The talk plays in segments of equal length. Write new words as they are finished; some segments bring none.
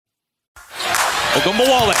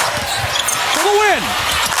Ogunbowale for the win.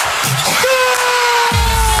 Good!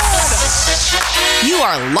 You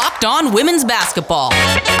are Locked On Women's Basketball,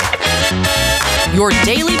 your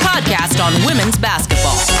daily podcast on women's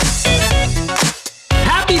basketball.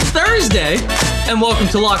 Happy Thursday, and welcome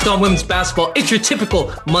to Locked On Women's Basketball. It's your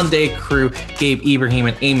typical Monday crew, Gabe Ibrahim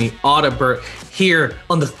and Amy Audibert, here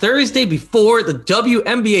on the Thursday before the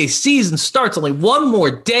WNBA season starts. Only one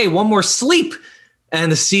more day, one more sleep,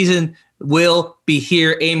 and the season will be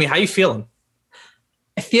here. Amy, how you feeling?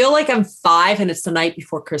 I feel like I'm 5 and it's the night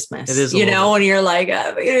before Christmas. It is, and you're like,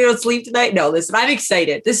 I'm going to go sleep tonight. No, listen, I'm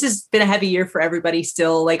excited. This has been a heavy year for everybody,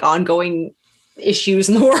 still like ongoing issues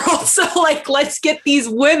in the world. So like, let's get these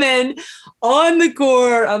women on the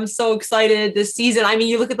court. I'm so excited this season. I mean,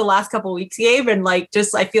 you look at the last couple of weeks, Gabe, and like,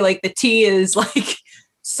 just, I feel like the tea is like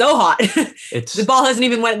so hot. The ball hasn't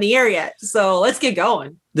even went in the air yet. So let's get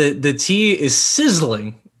going. The tea is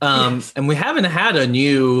sizzling. Yes. And we haven't had a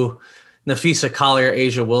new Napheesa Collier,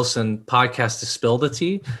 A'ja Wilson podcast to spill the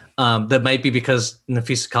tea. That might be because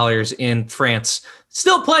Napheesa Collier's in France,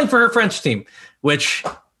 still playing for her French team, which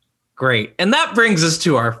great. And that brings us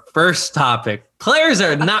to our first topic. Players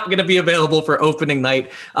are not going to be available for opening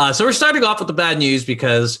night. So we're starting off with the bad news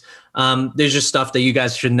because there's just stuff that you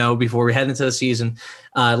guys should know before we head into the season.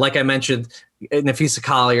 Like I mentioned, Napheesa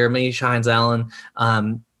Collier, Maisha Hines-Allen,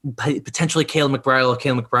 potentially Kayla McBride.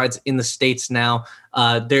 Kayla McBride's in the States now.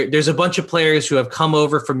 There's a bunch of players who have come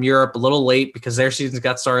over from Europe a little late because their seasons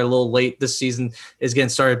got started a little late. This season is getting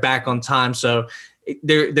started back on time. So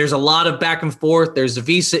there's a lot of back and forth. There's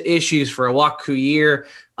visa issues for Awak Kuier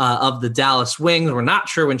of the Dallas Wings. We're not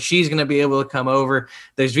sure when she's going to be able to come over.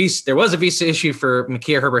 There was a visa issue for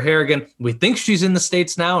Makia Herbert-Harrigan. We think she's in the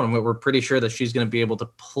States now, and we're pretty sure that she's going to be able to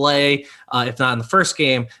play, if not in the first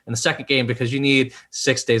game, in the second game, because you need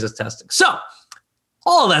 6 days of testing. So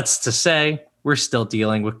all that's to say, we're still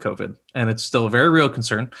dealing with COVID, and it's still a very real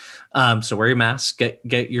concern. So wear your mask,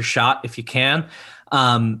 get your shot if you can.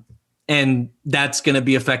 And that's going to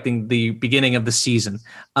be affecting the beginning of the season.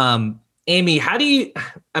 Amy,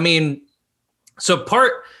 so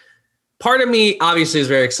part of me obviously is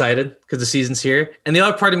very excited because the season's here. And the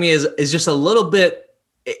other part of me is just a little bit,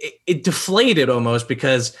 it deflated almost,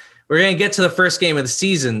 because we're going to get to the first game of the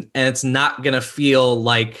season and it's not going to feel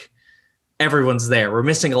like everyone's there. We're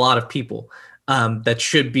missing a lot of people that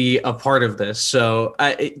should be a part of this. So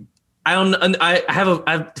I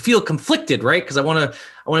feel conflicted, right? Because I want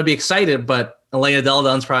to be excited, but Elena Delle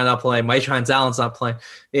Donne's probably not playing. Maisha Hines-Allen's not playing.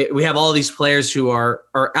 We have all these players who are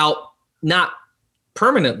out, not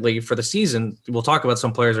permanently for the season. We'll talk about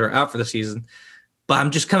some players who are out for the season, but I'm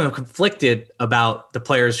just kind of conflicted about the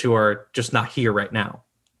players who are just not here right now.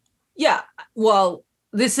 Yeah. Well,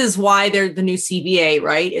 this is why they're the new CBA,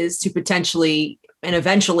 right? Is to potentially and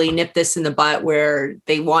eventually nip this in the butt where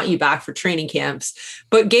they want you back for training camps.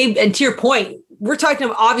 But Gabe, and to your point, we're talking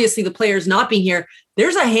about obviously the players not being here.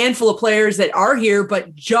 There's a handful of players that are here,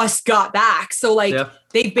 but just got back. So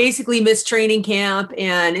they basically missed training camp,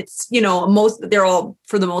 and it's, they're all,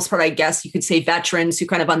 for the most part, I guess you could say veterans who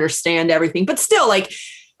kind of understand everything, but still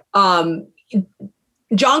Jonquel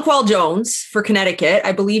Jones for Connecticut,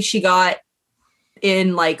 I believe she got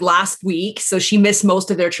in last week. So she missed most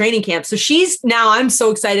of their training camp. So I'm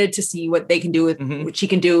so excited to see what they can do with what she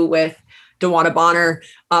can do with DeWanna Bonner.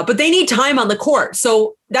 But they need time on the court.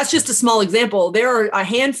 So that's just a small example. There are a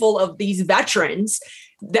handful of these veterans,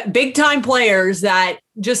 that big time players that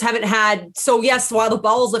just haven't had. So yes, while the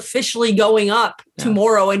ball is officially going up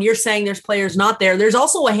tomorrow and you're saying there's players not there, there's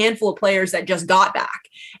also a handful of players that just got back.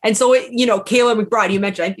 And so, Kayla McBride, you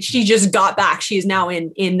mentioned, she just got back. She is now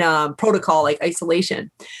in protocol, isolation.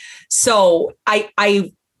 So I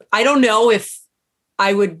don't know if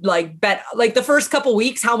I would bet the first couple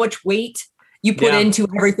weeks, how much weight you put into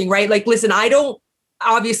everything, right? Listen,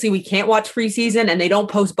 obviously we can't watch preseason and they don't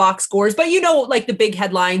post box scores, but the big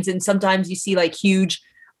headlines, and sometimes you see huge,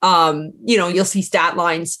 you'll see stat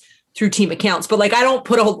lines through team accounts, but I don't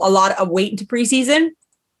put a lot of weight into preseason.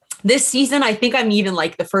 This season, I think I'm even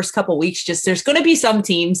the first couple weeks, there's going to be some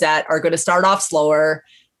teams that are going to start off slower,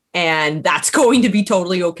 and that's going to be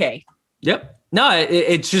totally okay. Yep. No,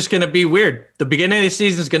 it's just going to be weird. The beginning of the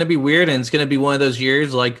season is going to be weird, and it's going to be one of those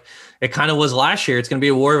years like it kind of was last year. It's going to be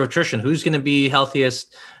a war of attrition. Who's going to be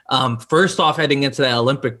healthiest? First off, heading into that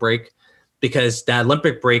Olympic break, because that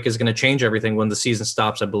Olympic break is going to change everything when the season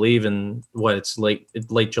stops, I believe, in it's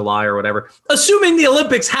late July or whatever. Assuming the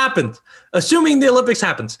Olympics happens,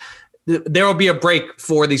 there will be a break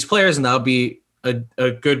for these players, and that'll be a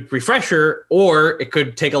good refresher, or it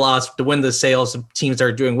could take a loss to win the sales of teams that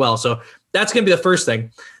are doing well. So that's going to be the first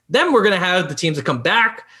thing. Then we're going to have the teams that come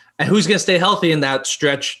back and who's going to stay healthy in that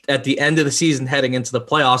stretch at the end of the season heading into the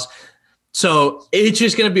playoffs. So it's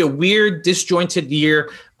just going to be a weird, disjointed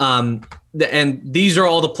year. And these are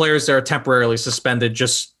all the players that are temporarily suspended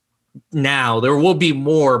just now. There will be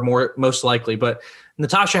more most likely, but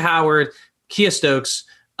Natasha Howard, Kia Stokes,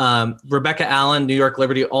 Rebecca Allen, New York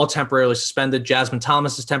Liberty, all temporarily suspended. Jasmine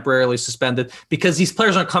Thomas is temporarily suspended because these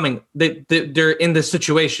players aren't coming. They're in this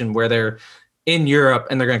situation where they're in Europe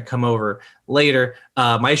and they're going to come over later.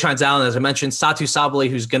 Maisha Allen, as I mentioned, Satu Sabali,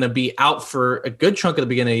 who's going to be out for a good chunk of the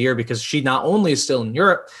beginning of the year because she not only is still in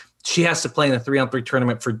Europe, she has to play in the 3-on-3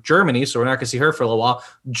 tournament for Germany, so we're not going to see her for a little while.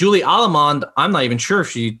 Julie Alamond, I'm not even sure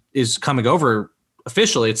if she is coming over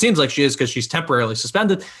officially. It seems like she is because she's temporarily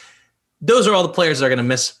suspended. Those are all the players that are going to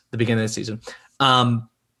miss the beginning of the season.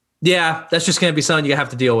 Yeah, that's just going to be something you have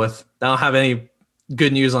to deal with. I don't have any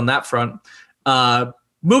good news on that front.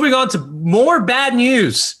 Moving on to more bad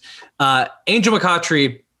news. Angel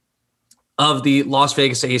McCoughtry of the Las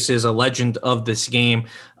Vegas Aces, a legend of this game,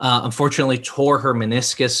 unfortunately tore her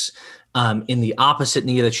meniscus in the opposite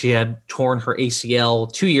knee that she had torn her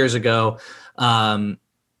ACL 2 years ago.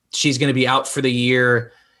 She's going to be out for the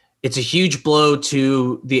year. It's a huge blow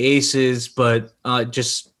to the Aces, but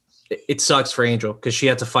it sucks for Angel because she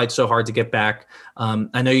had to fight so hard to get back.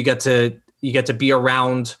 I know you got to be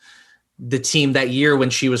around the team that year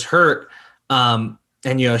when she was hurt. And,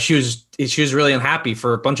 she was really unhappy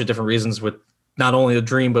for a bunch of different reasons with not only the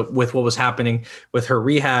dream, but with what was happening with her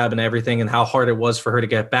rehab and everything and how hard it was for her to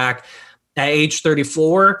get back. At age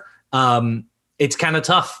 34, it's kind of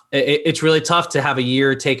tough. It's really tough to have a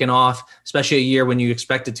year taken off, especially a year when you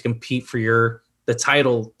expected to compete for the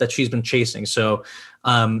title that she's been chasing. So,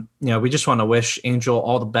 we just want to wish Angel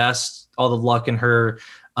all the best, all the luck in her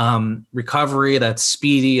recovery. That's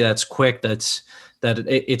speedy, that's quick,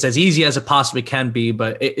 it's as easy as it possibly can be,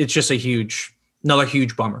 but it's just another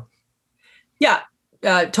huge bummer. Yeah,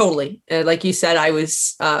 totally. Like you said,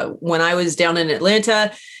 when I was down in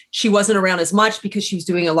Atlanta, she wasn't around as much because she was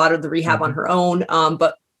doing a lot of the rehab on her own.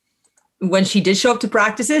 But when she did show up to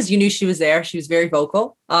practices, you knew she was there. She was very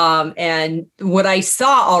vocal. And what I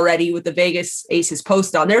saw already with the Vegas Aces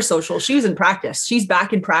post on their social, she was in practice. She's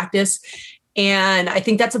back in practice. And I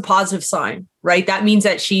think that's a positive sign, right? That means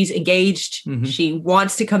that she's engaged. Mm-hmm. She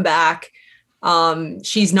wants to come back.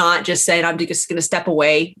 She's not just saying, I'm just going to step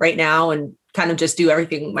away right now and kind of just do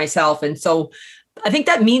everything myself. And so I think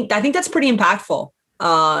that's pretty impactful.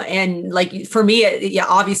 And like for me,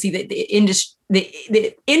 obviously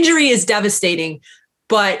the injury is devastating,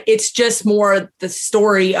 but it's just more the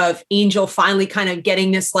story of Angel finally kind of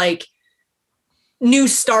getting this like new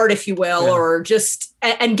start, if you will, or just,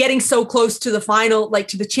 and getting so close to the final, like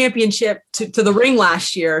to the championship, to the ring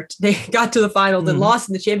last year. They got to the final, then lost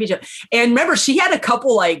in the championship. And remember, she had a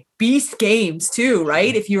couple like beast games too,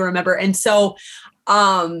 right? If you remember. And so,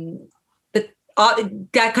 that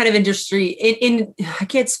kind of industry I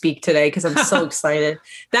can't speak today because I'm so excited.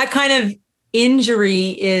 That kind of injury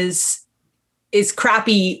is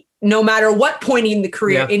crappy no matter what point in the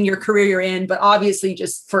career, in your career you're in, but obviously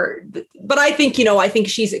but I think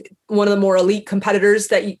she's one of the more elite competitors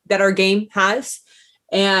that our game has.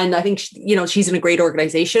 And I think, she's in a great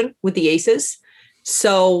organization with the Aces.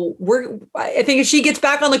 So I think if she gets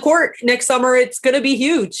back on the court next summer, it's going to be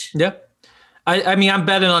huge. Yeah. I mean, I'm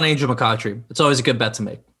betting on Angel McCoughtry. It's always a good bet to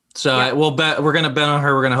make. So we're going to bet on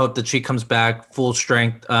her. We're going to hope that she comes back full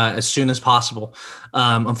strength as soon as possible.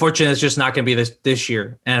 Unfortunately, it's just not going to be this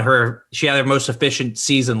year. And she had her most efficient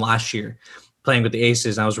season last year playing with the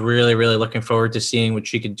Aces. And I was really, really looking forward to seeing what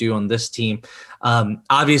she could do on this team.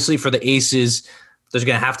 Obviously, for the Aces, there's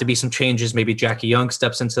going to have to be some changes. Maybe Jackie Young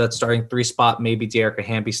steps into that starting 3 spot. Maybe Dearica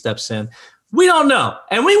Hamby steps in. We don't know.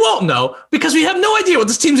 And we won't know because we have no idea what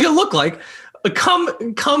this team's going to look like.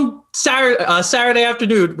 Come Saturday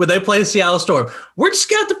afternoon when they play the Seattle Storm. We're just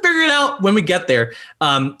going to have to figure it out when we get there.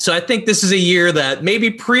 So I think this is a year that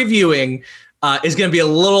maybe previewing is going to be a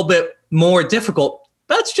little bit more difficult.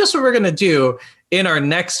 That's just what we're going to do in our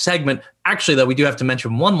next segment. Actually, though, we do have to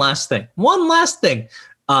mention one last thing.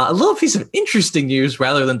 A little piece of interesting news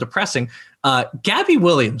rather than depressing. Gabby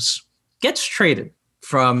Williams gets traded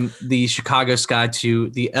from the Chicago Sky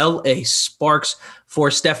to the LA Sparks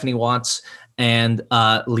for Stephanie Watts and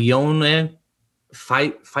Leone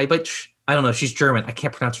Feibich. I don't know. She's German. I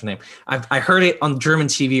can't pronounce her name. I heard it on German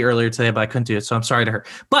TV earlier today, but I couldn't do it. So I'm sorry to her.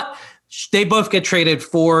 But they both get traded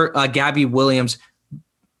for Gabby Williams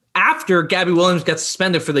after Gabby Williams got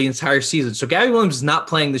suspended for the entire season. So Gabby Williams is not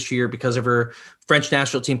playing this year because of her French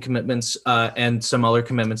national team commitments and some other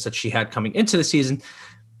commitments that she had coming into the season.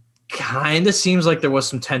 Kind of seems like there was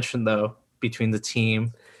some tension, though, between the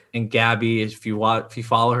team and Gabby, if you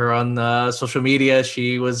follow her on social media,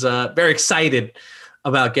 she was very excited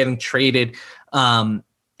about getting traded. And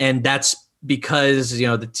that's because,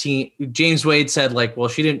 the team, James Wade said like, well,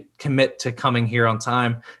 she didn't commit to coming here on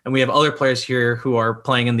time. And we have other players here who are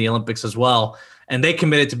playing in the Olympics as well. And they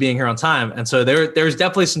committed to being here on time. And so there's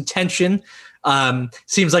definitely some tension.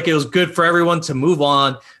 Seems like it was good for everyone to move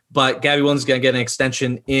on, but Gabby Williams is going to get an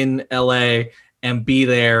extension in LA and be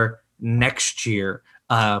there next year.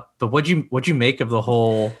 But what'd you make of the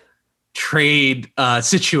whole trade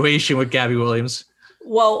situation with Gabby Williams?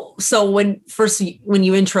 Well, so when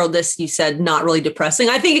you introed this, you said not really depressing.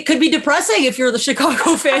 I think it could be depressing if you're the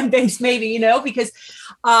Chicago fan base, maybe, because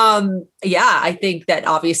I think that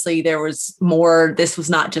obviously there was more. This was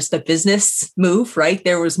not just a business move, right?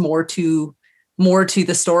 There was more to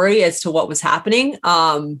the story as to what was happening.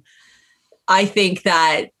 I think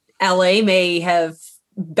that LA may have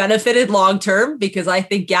benefited long term because I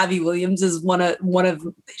think Gabby Williams is one of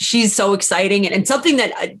she's so exciting and something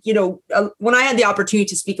that when I had the opportunity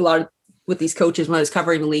to speak a lot with these coaches when I was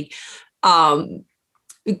covering the league,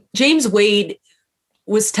 James Wade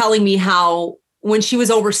was telling me how when she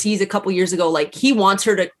was overseas a couple years ago, like he wants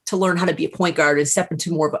her to learn how to be a point guard and step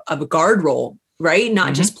into more of a guard role, right?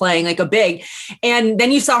 Not just playing like a big. And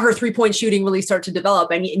then you saw her 3-point shooting really start to develop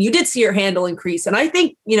and you did see her handle increase. And I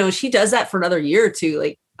think, she does that for another year or two.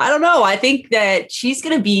 Like, I don't know. I think that she's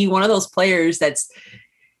going to be one of those players that's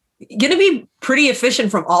going to be pretty efficient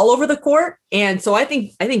from all over the court. And so I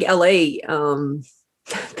think LA,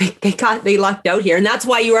 they lucked out here. And that's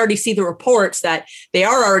why you already see the reports that they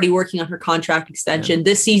are already working on her contract extension. Yeah.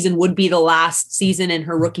 This season would be the last season in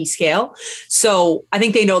her rookie scale. So I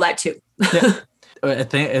think they know that too. Yeah. I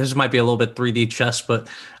think this might be a little bit 3D chess, but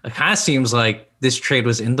it kind of seems like this trade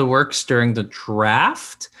was in the works during the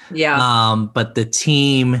draft. Yeah. But the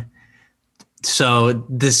team, so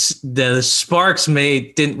the Sparks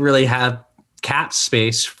didn't really have cap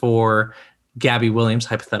space for Gabby Williams,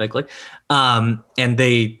 hypothetically. And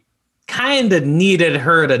they kind of needed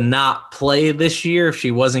her to not play this year if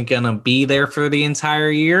she wasn't going to be there for the entire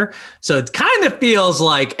year. So it kind of feels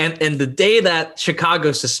like, and the day that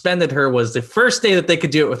Chicago suspended her was the first day that they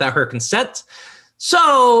could do it without her consent.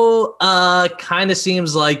 So kind of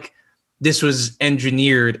seems like this was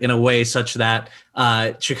engineered in a way such that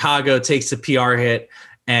Chicago takes a PR hit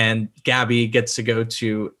and Gabby gets to go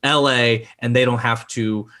to LA and they don't have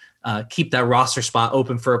to keep that roster spot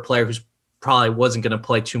open for a player who's probably wasn't going to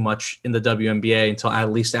play too much in the WNBA until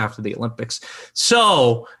at least after the Olympics.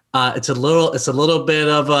 So it's a little bit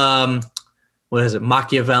of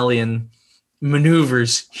Machiavellian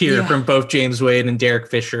maneuvers here from both James Wade and Derek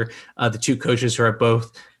Fisher, the two coaches who are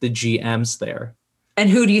both the GMs there. And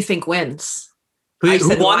who do you think wins? Who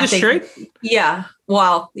won this trade? Yeah.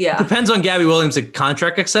 Well, yeah. Depends on Gabby Williams'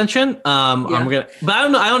 contract extension. But I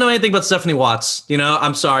don't know anything about Stephanie Watts.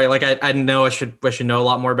 I'm sorry. Like I know I should know a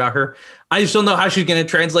lot more about her. I just don't know how she's going to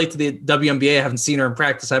translate to the WNBA. I haven't seen her in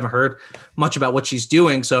practice. I haven't heard much about what she's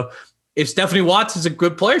doing. So if Stephanie Watts is a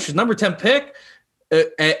good player, she's number 10 pick,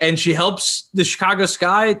 and she helps the Chicago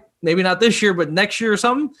Sky, maybe not this year, but next year or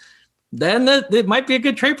something, then it might be a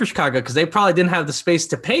good trade for Chicago because they probably didn't have the space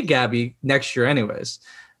to pay Gabby next year anyways.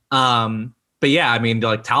 But yeah, I mean,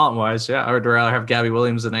 like talent-wise, I would rather have Gabby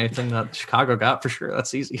Williams than anything that Chicago got for sure.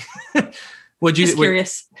 That's easy.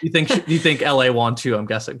 Curious. You think LA won too? I'm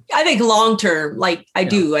guessing. I think long term, like I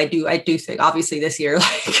do think. Obviously, this year,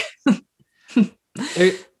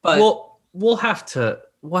 but we'll have to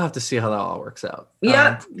see how that all works out.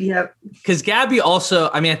 Yeah. Because Gabby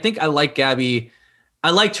also, I mean, I think I like Gabby.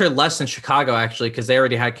 I liked her less than Chicago actually because they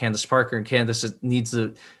already had Candace Parker, and Candace needs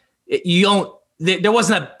to. There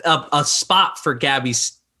wasn't a spot for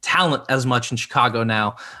Gabby's talent as much in Chicago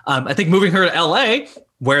now. I think moving her to LA,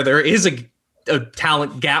 where there is a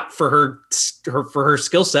talent gap for her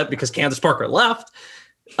skill set because Candace Parker left,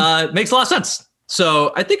 makes a lot of sense.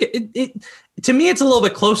 So I think it to me, it's a little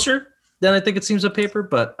bit closer than I think it seems on paper,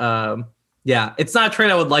 but yeah, it's not a trade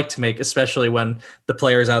I would like to make, especially when the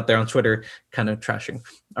players out there on Twitter kind of trashing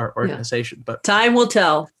our organization. Yeah. But time will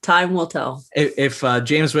tell. Time will tell. If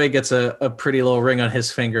James Wade gets a pretty little ring on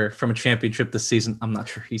his finger from a championship this season, I'm not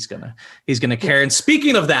sure he's gonna care. And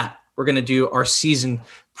speaking of that, we're gonna do our season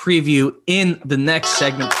preview in the next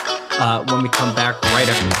segment when we come back right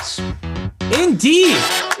after this. Indeed,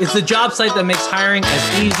 it's the job site that makes hiring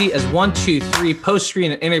as easy as 1, 2, 3, post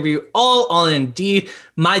screen and interview, all on Indeed.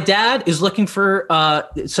 My dad is looking for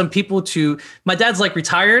some people to. My dad's like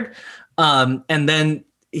retired, and then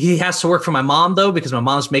he has to work for my mom though because my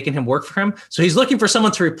mom's making him work for him. So he's looking for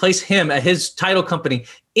someone to replace him at his title company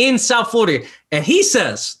in South Florida, and he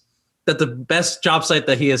says that the best job site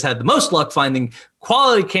that he has had the most luck finding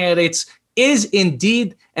quality candidates is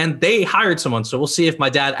Indeed, and they hired someone. So we'll see if my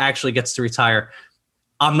dad actually gets to retire.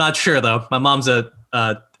 I'm not sure, though. My mom's a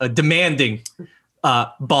demanding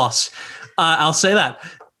boss. I'll say that.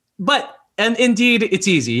 But and Indeed, it's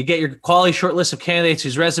easy. You get your quality short list of candidates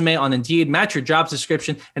whose resume on Indeed match your job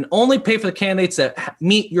description and only pay for the candidates that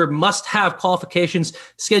meet your must-have qualifications.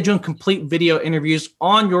 Schedule and complete video interviews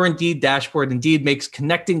on your Indeed dashboard. Indeed makes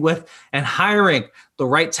connecting with and hiring the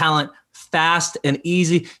right talent fast and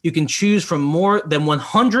easy. You can choose from more than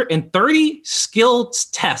 130 skills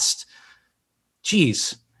tests.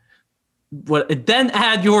 Jeez. Then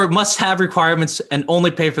add your must-have requirements and only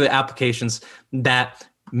pay for the applications that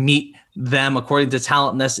meet them. According to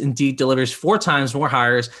Talent Nest, Indeed delivers 4 times more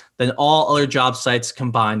hires than all other job sites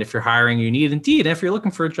combined. If you're hiring, you need Indeed. And if you're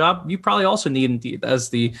looking for a job, you probably also need Indeed. That's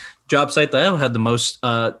the job site that I've had the most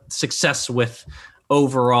success with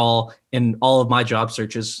overall in all of my job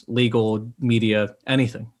searches, legal, media,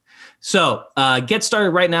 anything. So get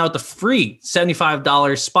started right now with the free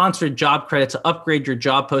 $75 sponsored job credit to upgrade your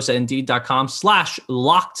job post at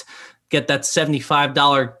Indeed.com/locked. Get that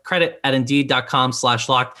 $75 credit at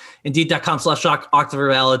Indeed.com/locked. Indeed.com/locked. Offer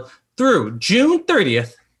valid through June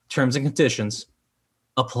 30th. Terms and conditions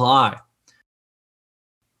apply.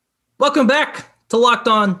 Welcome back to Locked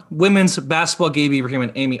On Women's Basketball. Gabe Ibrahim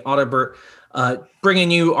and Amy Audibert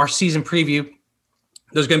bringing you our season preview.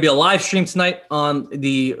 There's going to be a live stream tonight on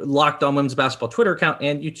the Locked On Women's Basketball Twitter account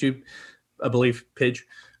and YouTube, I believe, page.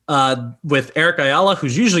 With Erica Ayala,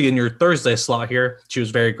 who's usually in your Thursday slot here. She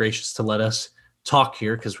was very gracious to let us talk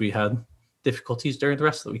here because we had difficulties during the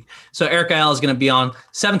rest of the week. So Erica Ayala is going to be on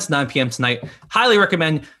 7 to 9 p.m. tonight. Highly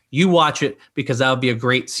recommend you watch it because that would be a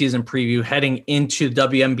great season preview heading into the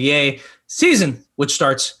WNBA season, which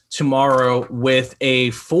starts tomorrow with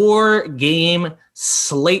a 4-game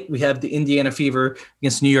slate. We have the Indiana Fever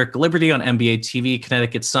against New York Liberty on NBA TV,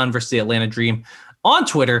 Connecticut Sun versus the Atlanta Dream on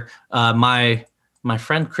Twitter. My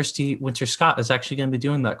friend Christy Winter-Scott is actually going to be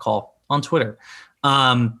doing that call on Twitter.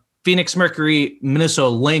 Phoenix Mercury, Minnesota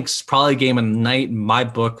Lynx, probably game of the night in my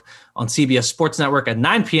book on CBS Sports Network at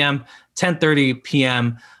 9 p.m., 10:30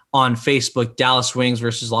 p.m. on Facebook. Dallas Wings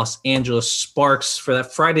versus Los Angeles Sparks for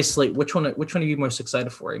that Friday slate. Which one are you most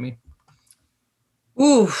excited for, Amy?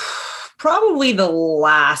 Ooh, probably the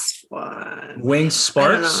last one. Wings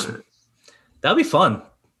Sparks? That'll be fun.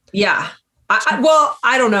 Yeah.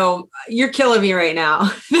 I don't know. You're killing me right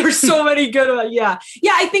now. There's so many good ones. Yeah,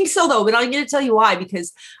 I think so though. But I'm going to tell you why,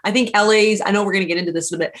 because I think LA's, I know we're going to get into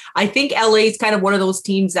this in a bit. I think LA's kind of one of those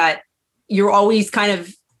teams that you always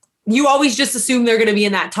just assume they're going to be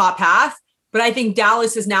in that top half. But I think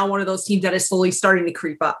Dallas is now one of those teams that is slowly starting to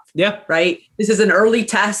creep up. Yeah. Right. This is an early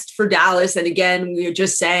test for Dallas. And again, we were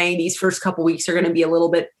just saying these first couple weeks are going to be a little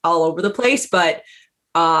bit all over the place, but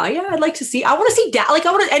I'd like to see. I want to see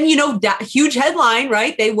huge headline,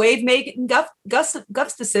 right? They waive Megan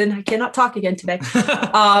Gustafson. I cannot talk again today.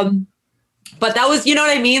 But that was, you know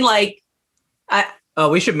what I mean? Like,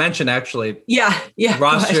 we should mention actually. Yeah.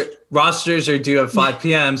 Rosters are due at 5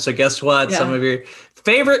 p.m. So guess what? Yeah. Some of your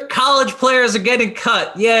favorite college players are getting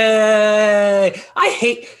cut. Yay!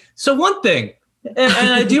 So one thing, and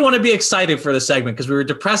I do want to be excited for the segment because we were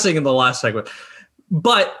depressing in the last segment,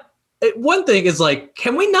 but. One thing is like,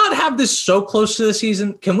 can we not have this so close to the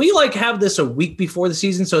season? Can we like have this a week before the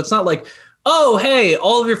season? So it's not like, oh, hey,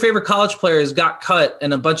 all of your favorite college players got cut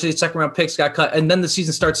and a bunch of these second round picks got cut. And then the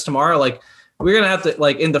season starts tomorrow. Like we're going to have to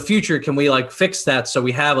like in the future, can we like fix that? So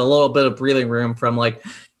we have a little bit of breathing room from like,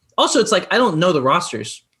 also it's like, I don't know the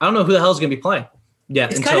rosters. I don't know who the hell is going to be playing. Yeah.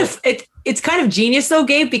 It's kind of genius though,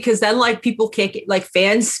 Gabe, because then like people can't get, like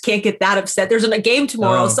fans can't get that upset. There's a game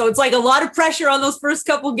tomorrow. So it's like a lot of pressure on those first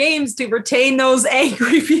couple games to retain those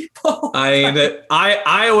angry people. I mean,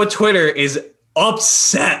 Iowa Twitter is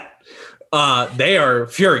upset. They are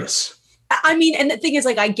furious. I mean, and the thing is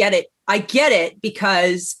like, I get it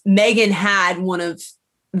because Megan had one of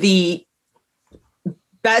the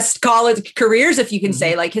best college careers, if you can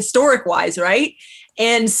say, like historic wise. Right.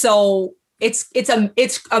 And so it's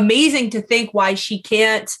amazing to think why she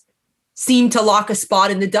can't seem to lock a spot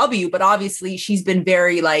in the W, but obviously she's been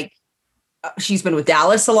very she's been with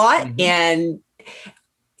Dallas a lot. Mm-hmm. And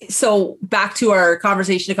so back to our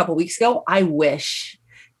conversation a couple of weeks ago, I wish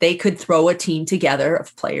they could throw a team together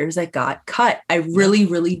of players that got cut. I really,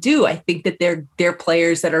 really do. I think that they're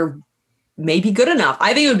players that are maybe good enough.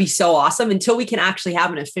 I think it would be so awesome until we can actually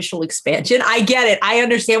have an official expansion. I get it. I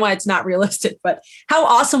understand why it's not realistic, but how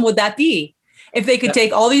awesome would that be? if they could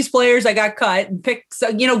take all these players that got cut and pick,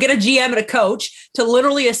 get a GM and a coach to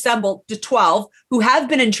literally assemble to 12 who have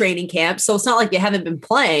been in training camp. So it's not like they haven't been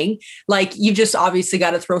playing. Like, you just obviously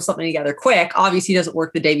got to throw something together quick. Obviously, it doesn't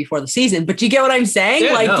work the day before the season, but you get what I'm saying?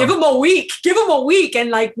 Yeah, give them a week.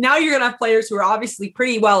 And like, now you're going to have players who are obviously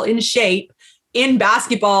pretty well in shape in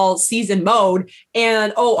basketball season mode.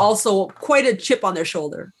 And also quite a chip on their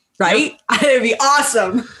shoulder, right? Yep. It'd be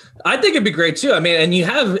awesome. I think it'd be great too. I mean, and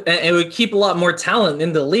it would keep a lot more talent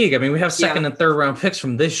in the league. I mean, we have second and third round picks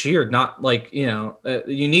from this year, not like,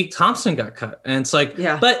 Unique Thompson got cut. And it's like,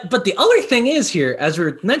 but the other thing is here, as we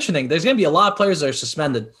were mentioning, there's going to be a lot of players that are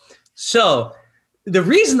suspended. So the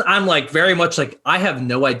reason I'm like very much like, I have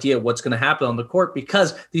no idea what's going to happen on the court,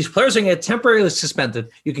 because these players are going to get temporarily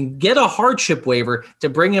suspended. You can get a hardship waiver to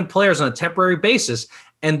bring in players on a temporary basis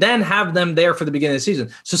and then have them there for the beginning of the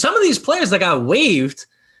season. So some of these players that got waived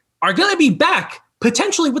are going to be back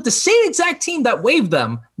potentially with the same exact team that waived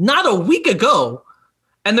them not a week ago,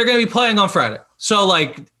 and they're going to be playing on Friday. So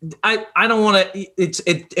like, I don't want to,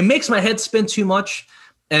 it makes my head spin too much,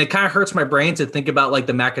 and it kind of hurts my brain to think about like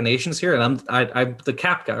the machinations here. And I'm the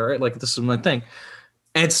cap guy, right? Like, this is my thing.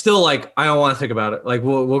 And it's still like, I don't want to think about it. Like,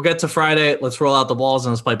 we'll get to Friday. Let's roll out the balls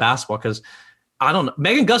and let's play basketball. Cause I don't know.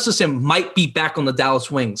 Megan Gustafson might be back on the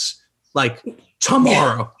Dallas Wings like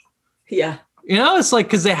tomorrow. Yeah. It's like,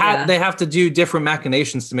 because they have to do different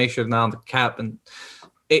machinations to make sure they're not on the cap, and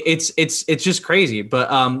it's just crazy. But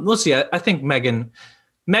we'll see. I think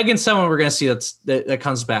Megan's someone we're gonna see that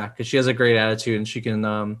comes back, because she has a great attitude and she can.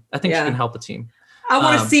 I think she can help the team. I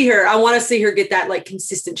want to see her. I want to see her get that like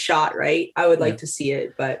consistent shot. Right. I would like to see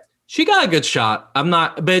it, but she got a good shot. I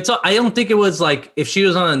don't think it was like, if she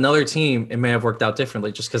was on another team, it may have worked out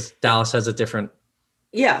differently, just because Dallas has a different.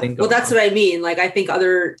 Yeah. Well, that's what I mean. Like, I think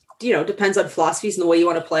depends on philosophies and the way you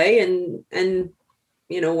want to play, and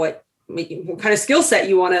what kind of skill set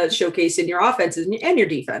you want to showcase in your offense and your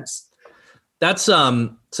defense. That's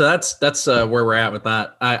where we're at with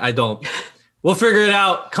that. I don't, we'll figure it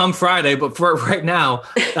out come Friday, but for right now,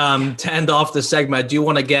 to end off the segment, I do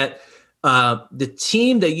want to get the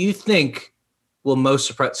team that you think will most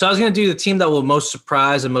surprise. So I was going to do the team that will most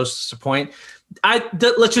surprise and most disappoint.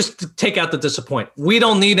 Let's just take out the disappoint. We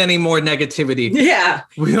don't need any more negativity. Yeah.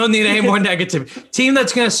 We don't need any more negativity. Team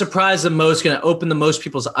that's going to surprise the most, going to open the most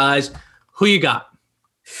people's eyes. Who you got?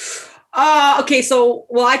 Okay. So,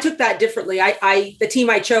 I took that differently. The team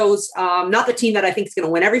I chose, not the team that I think is going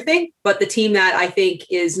to win everything, but the team that I think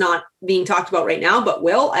is not being talked about right now, but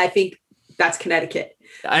I think that's Connecticut.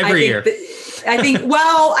 Every year. The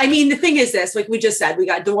thing is this, like we just said, we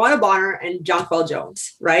got DeWanna Bonner and Jonquel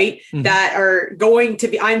Jones, right? Mm-hmm. That are going to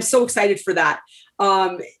be, I'm so excited for that.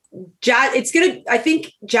 I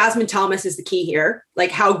think Jasmine Thomas is the key here,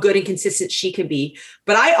 like how good and consistent she can be.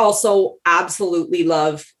 But I also absolutely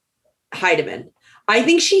love Heidemann. I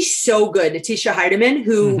think she's so good. Natisha Heidemann,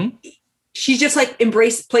 who she's just like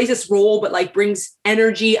plays this role, but like brings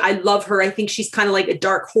energy. I love her. I think she's kind of like a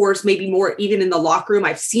dark horse, maybe more even in the locker room.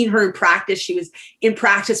 I've seen her in practice. She was in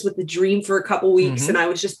practice with the Dream for a couple weeks, and I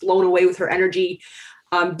was just blown away with her energy.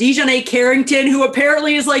 Dejanay Carrington, who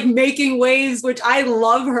apparently is like making waves, which I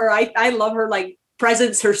love her. I love her like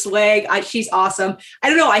presence, her swag. She's awesome. I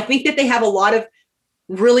don't know. I think that they have a lot of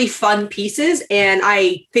really fun pieces, and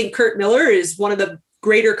I think Curt Miller is one of the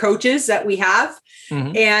greater coaches that we have.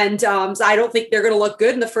 And so I don't think they're going to look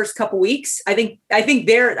good in the first couple weeks. I think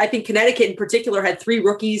Connecticut in particular had 3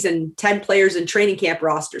 rookies and 10 players in training camp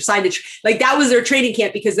roster signed. Like that was their training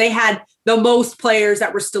camp because they had the most players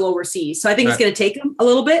that were still overseas. So I think it's going to take them a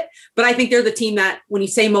little bit, but I think they're the team that, when you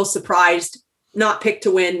say most surprised, not picked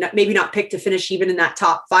to win, maybe not picked to finish even in that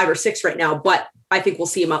top 5 or 6 right now, but I think we'll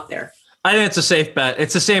see them up there. I think it's a safe bet.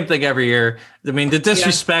 It's the same thing every year. I mean, the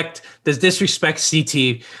disrespect CT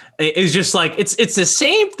is just like, it's the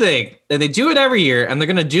same thing. And they do it every year, and they're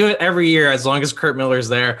going to do it every year as long as Curt Miller's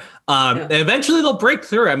there. And eventually they'll break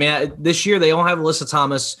through. I mean, this year they don't have Alyssa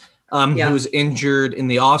Thomas, who's injured in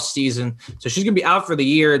the off season. So she's going to be out for the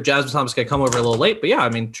year. Jasmine Thomas can come over a little late, but yeah, I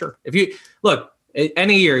mean, sure. If you look,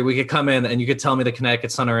 any year we could come in and you could tell me the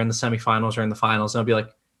Connecticut Sun are in the semifinals or in the finals, and I'll be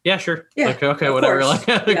like, yeah, sure. Yeah, okay, whatever. Like,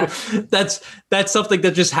 that's something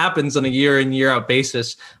that just happens on a year in, year out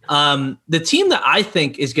basis. The team that I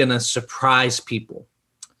think is going to surprise people.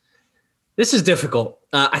 This is difficult.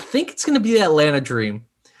 I think it's going to be the Atlanta Dream.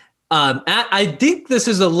 I think this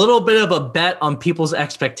is a little bit of a bet on people's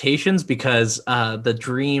expectations because the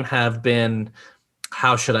Dream have been,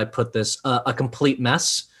 how should I put this, a complete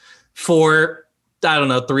mess for, I don't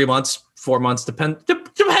know, 3 months, 4 months,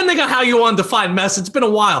 depending on how you want to define mess. It's been a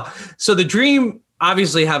while. So the Dream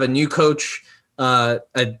obviously have a new coach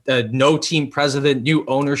a no team president, new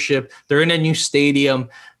ownership. They're in a new stadium.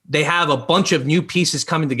 They have a bunch of new pieces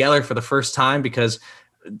coming together for the first time because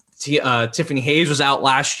Tiffany Hayes was out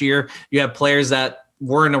last year. You have players that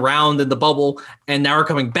weren't around in the bubble and now are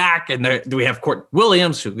coming back. And we have Courtney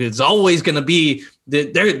Williams, who is always going to be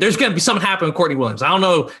there's going to be something happening with Courtney Williams. I don't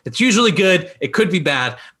know. It's usually good. It could be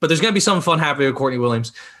bad, but there's going to be something fun happening with Courtney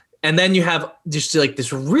Williams. And then you have just like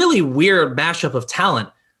this really weird mashup of talent,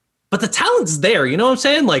 but the talent's there. You know what I'm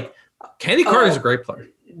saying? Like Candy Carter is a great player.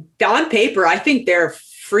 On paper, I think they're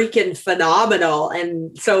freaking phenomenal.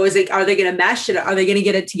 And so are they going to mesh it? Are they going to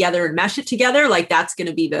get it together and mesh it together? Like that's going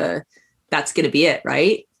to be it.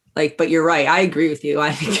 Right. Like, but you're right. I agree with you.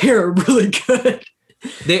 I think they're really good.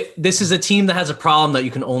 This is a team that has a problem that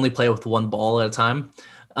you can only play with one ball at a time.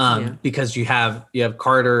 Because you have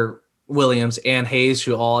Carter, Williams, and Hayes,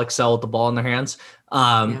 who all excel with the ball in their hands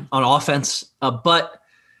on offense. But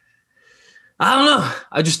I don't know.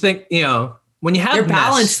 I just think, when you have they're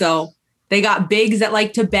balanced though, they got bigs that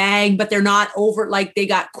like to bang, but they're not over, like they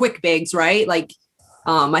got quick bigs, right? Like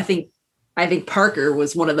I think Parker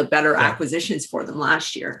was one of the better acquisitions for them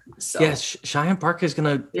last year. So yes, Cheyenne Parker is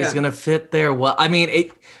gonna fit there. Well, I mean,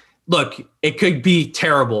 it could be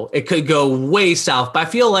terrible. It could go way south. But I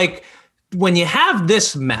feel like when you have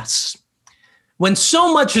this mess, when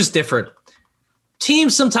so much is different,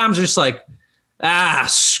 teams sometimes are just like,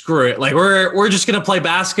 screw it. Like we're just gonna play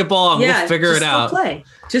basketball and we'll figure it out.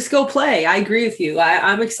 Just go play. I agree with you.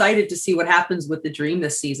 I'm excited to see what happens with the Dream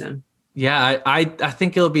this season. Yeah, I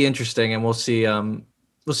think it'll be interesting, and we'll see how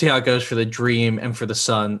it goes for the Dream and for the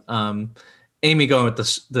Sun. Amy going with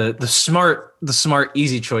the smart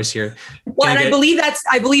easy choice here. Well, and I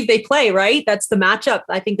believe they play, right? That's the matchup.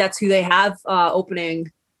 I think that's who they have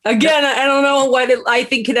opening. Again, I don't know I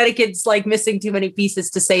think Connecticut's like missing too many pieces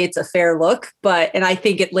to say it's a fair look, and I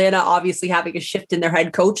think Atlanta obviously having a shift in their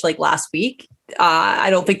head coach like last week. I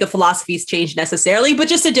don't think the philosophy's changed necessarily, but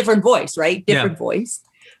just a different voice, right? Different voice.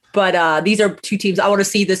 But these are two teams. I want to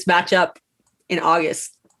see this matchup in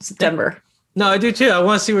August, September. No, I do too. I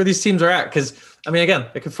want to see where these teams are at because, I mean, again,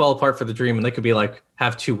 it could fall apart for the Dream and they could be like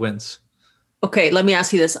have 2 wins. Okay, let me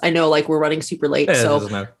ask you this. I know like we're running super late. Yeah,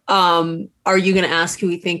 so are you going to ask who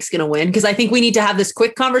you think's going to win? Because I think we need to have this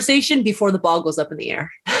quick conversation before the ball goes up in the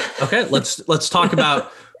air. Okay, let's talk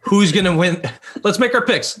about who's going to win. Let's make our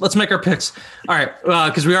picks. All right,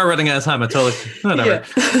 because we are running out of time. Whatever.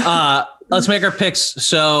 Yeah. Let's make our picks.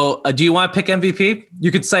 So do you want to pick MVP?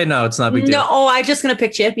 You could say no. It's not a big deal. No, I'm just going to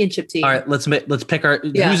pick championship team. All right, let's pick our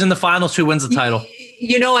who's in the finals, who wins the title.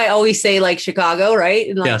 I always say like Chicago, right?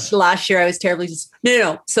 And like yes. Last year I was terribly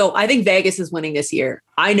no. So I think Vegas is winning this year.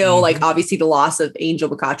 I know like obviously the loss of Angel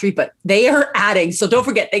McCoughtry, but they are adding. So don't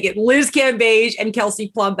forget, they get Liz Cambage and Kelsey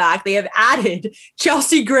Plum back. They have added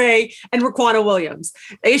Chelsea Gray and Raquana Williams.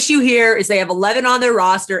 The issue here is they have 11 on their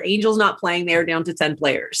roster. Angel's not playing. They're down to 10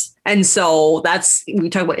 players. And so we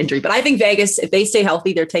talk about injury, but I think Vegas, if they stay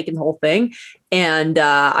healthy, they're taking the whole thing. And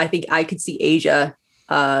I think I could see Asia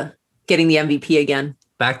getting the MVP again.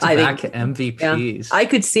 Back-to-back MVPs. Yeah, I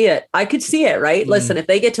could see it, right? Listen, if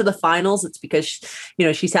they get to the finals, it's because,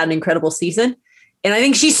 she's had an incredible season. And I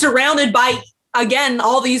think she's surrounded by, again,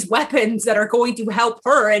 all these weapons that are going to help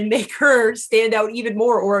her and make her stand out even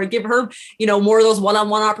more or give her, more of those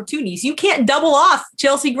one-on-one opportunities. You can't double off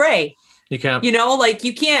Chelsea Gray. You can't. You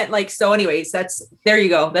can't so anyways, there you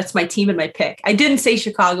go. That's my team and my pick. I didn't say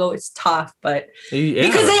Chicago. It's tough, but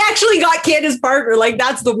because they actually got Candace Parker. Like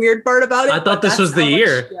that's the weird part about it. I thought this was the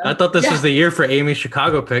year. I thought this was the year for Amy's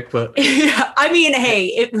Chicago pick, but I mean,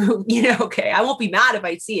 hey, okay. I won't be mad if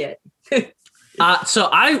I see it. So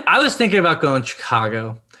I was thinking about going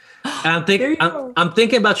Chicago. And I'm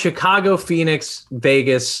thinking about Chicago, Phoenix,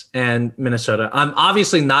 Vegas, and Minnesota. I'm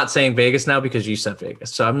obviously not saying Vegas now because you said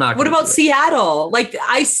Vegas, so I'm not. What about Seattle? Like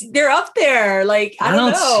they're up there. Like I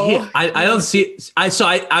don't know. I don't see.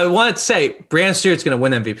 I wanted to say Brianna Stewart's going to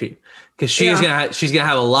win MVP because she's gonna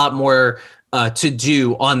have a lot more to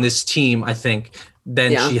do on this team, I think,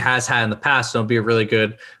 than she has had in the past. So it'll be a really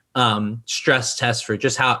good stress test for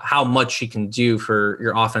just how much she can do for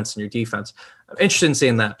your offense and your defense. I'm interested in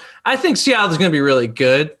seeing that. I think Seattle's going to be really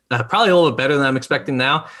good, probably a little bit better than I'm expecting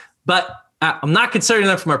now, but I'm not considering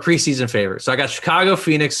them for my preseason favorite. So I got Chicago,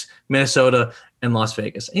 Phoenix, Minnesota, and Las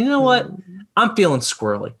Vegas. And you know what? I'm feeling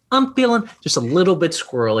squirrely. I'm feeling just a little bit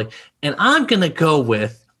squirrely, and I'm going to go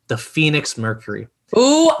with the Phoenix Mercury.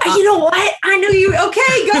 Oh, you know what? I knew you.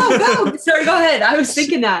 Okay, go. Sorry, go ahead. I was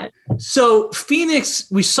thinking that. So Phoenix,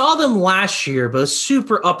 we saw them last year, but it was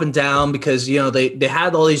super up and down because, they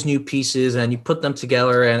had all these new pieces and you put them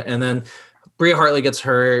together and then Bria Hartley gets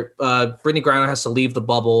hurt. Brittany Griner has to leave the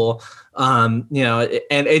bubble. And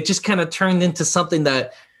it just kind of turned into something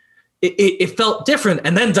that it felt different.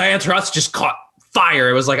 And then Diana Taurasi just caught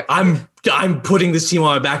fire. It was like, I'm putting this team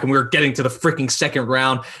on my back, and we're getting to the freaking second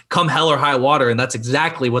round, come hell or high water. And that's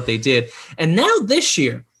exactly what they did. And now this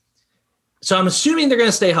year, so I'm assuming they're going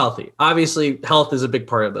to stay healthy. Obviously, health is a big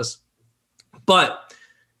part of this. But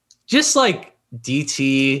just like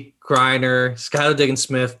DT, Griner, Skylar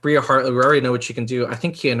Diggins-Smith, Bria Hartley, we already know what she can do. I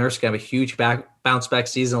think Kia Nurse can have a huge bounce back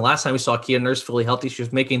season. The last time we saw Kia Nurse fully healthy, she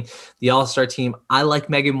was making the All-Star team. I like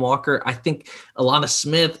Megan Walker. I think Alana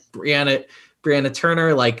Smith, Brianna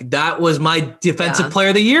Turner, like that was my defensive player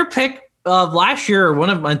of the year pick of last year, or one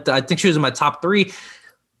of my, I think she was in my top 3.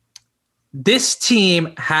 This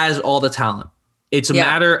team has all the talent. It's a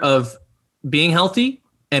matter of being healthy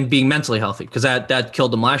and being mentally healthy, because that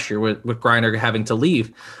killed them last year with Griner having to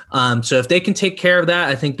leave. So if they can take care of that,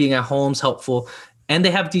 I think being at home is helpful. And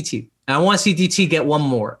they have DT. And I want to see DT get one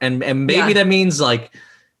more. And maybe that means like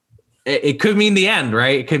it could mean the end,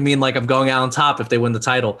 right? It could mean like I'm going out on top if they win the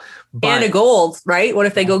title. But and a gold, right? What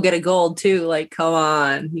if they go get a gold too? Like, come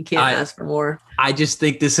on, you can't ask for more. I just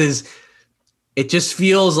think it just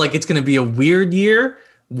feels like it's going to be a weird year,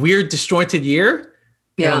 weird disjointed year.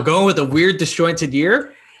 Yeah, I'm going with a weird disjointed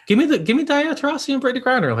year. Give me Diana Taurasi and Brittany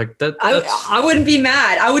Griner. Like that. I wouldn't be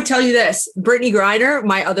mad. I would tell you this: Brittany Griner,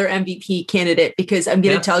 my other MVP candidate, because I'm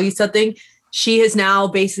going to tell you something. She has now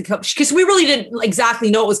basically, because we really didn't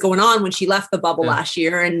exactly know what was going on when she left the bubble last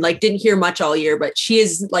year, and like didn't hear much all year, but she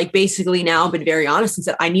has like basically now been very honest and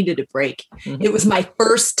said, I needed a break. Mm-hmm. It was my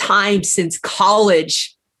first time since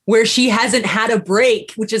college where she hasn't had a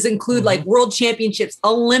break, which is include like world championships,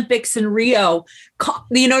 Olympics in Rio.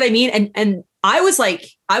 You know what I mean? And I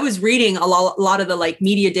was reading a lot of the like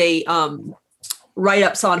media day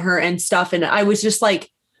write-ups on her and stuff. And I was just like,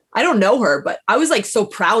 I don't know her, but I was like so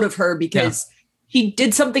proud of her because she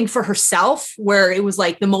did something for herself where it was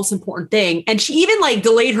like the most important thing. And she even like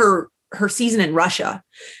delayed her season in Russia.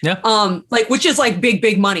 Yeah. Like, which is like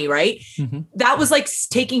big money, right? Mm-hmm. That was like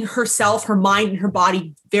taking herself, her mind and her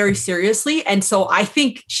body very seriously. And so I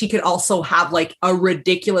think she could also have like a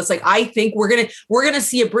ridiculous, like, I think we're going to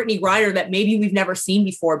see a Brittany Griner that maybe we've never seen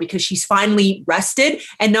before, because she's finally rested,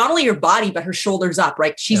 and not only her body, but her shoulders up,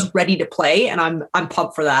 right? She's ready to play. And I'm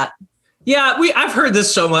pumped for that. Yeah, I've heard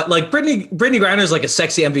this so much. Like Brittany Griner is like a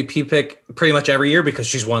sexy MVP pick pretty much every year because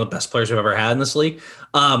she's one of the best players we've ever had in this league.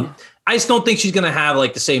 I just don't think she's going to have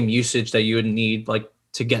like the same usage that you would need like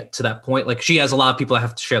to get to that point. Like she has a lot of people that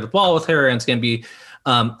have to share the ball with her, and it's going to be.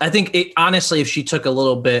 I think honestly, if she took a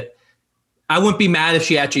little bit, I wouldn't be mad if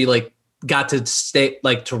she actually like got to stay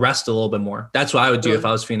like to rest a little bit more. That's what I would do if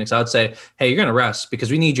I was Phoenix. I would say, hey, you're going to rest because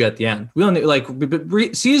we need you at the end. We don't need like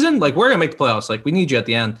season, like we're going to make the playoffs. Like we need you at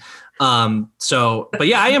the end. But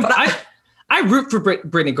yeah, I root for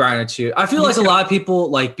Brittany Griner too. I feel like a lot of people,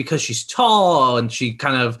 like, because she's tall and she's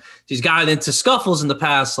gotten into scuffles in the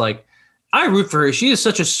past. Like, I root for her. She is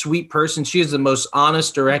such a sweet person. She is the most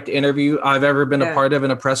honest, direct interview I've ever been a part of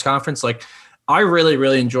in a press conference. Like, I really,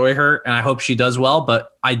 really enjoy her, and I hope she does well. But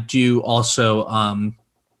I do also,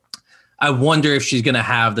 I wonder if she's going to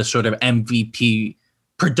have the sort of MVP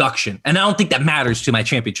production, and I don't think that matters to my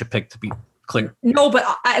championship pick, to be clear. No, but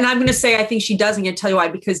I'm going to say I think she does. I'm going to tell you why,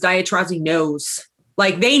 because Diana Taurasi knows.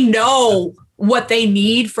 Like, they know what they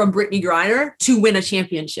need from Brittany Griner to win a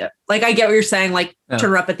championship. Like, I get what you're saying, like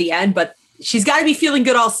turn her up at the end, but she's got to be feeling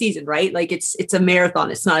good all season, right? Like it's a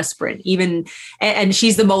marathon. It's not a sprint. And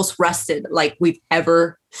she's the most rested like we've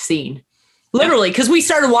ever seen. Literally, because we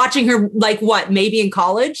started watching her like maybe in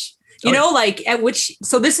college. You know, like at which,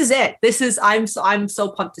 so this is it. I'm so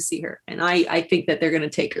pumped to see her. And I think that they're going to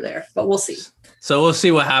take her there, but we'll see. So we'll see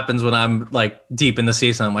what happens when I'm like deep in the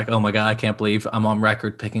season. I'm like, oh my God, I can't believe I'm on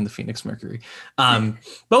record picking the Phoenix Mercury. But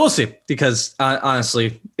we'll see, because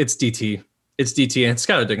honestly, it's DT. It's DT, and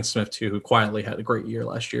Skylar Diggins-Smith too, who quietly had a great year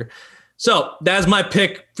last year. So that's my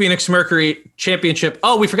pick, Phoenix Mercury championship.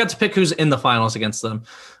 Oh, we forgot to pick who's in the finals against them.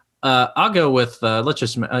 I'll go with let's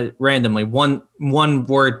just randomly one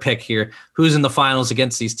word pick here. Who's in the finals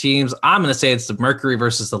against these teams? I'm going to say it's the Mercury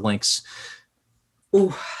versus the Lynx.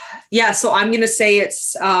 Ooh, yeah. So I'm going to say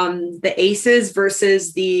it's the Aces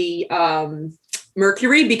versus the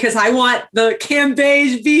Mercury, because I want the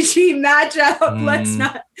Cambage BG matchup. Let's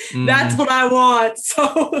not. That's what I want.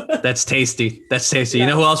 So that's tasty. That's tasty. Yeah. You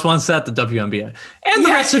know who else wants that? The WNBA and the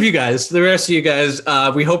rest of you guys. The rest of you guys.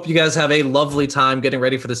 We hope you guys have a lovely time getting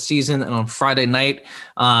ready for the season. And on Friday night,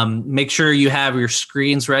 make sure you have your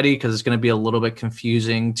screens ready, because it's going to be a little bit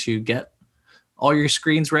confusing to get all your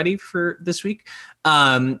screens ready for this week.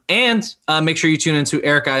 And make sure you tune into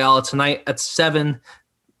Erica Ayala tonight at 7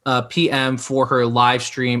 p.m. for her live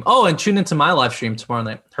stream. Oh, and tune into my live stream tomorrow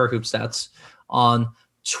night, her Hoop Stats on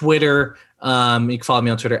Twitter. You can follow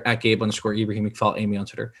me on Twitter at Gabe_Ibrahim. You can follow Amy on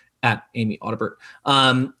Twitter at Amy Audibert.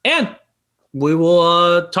 And we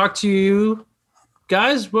will talk to you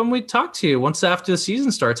guys when we talk to you once after the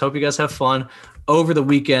season starts. Hope you guys have fun over the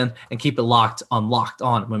weekend and keep it locked on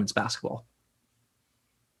Women's Basketball.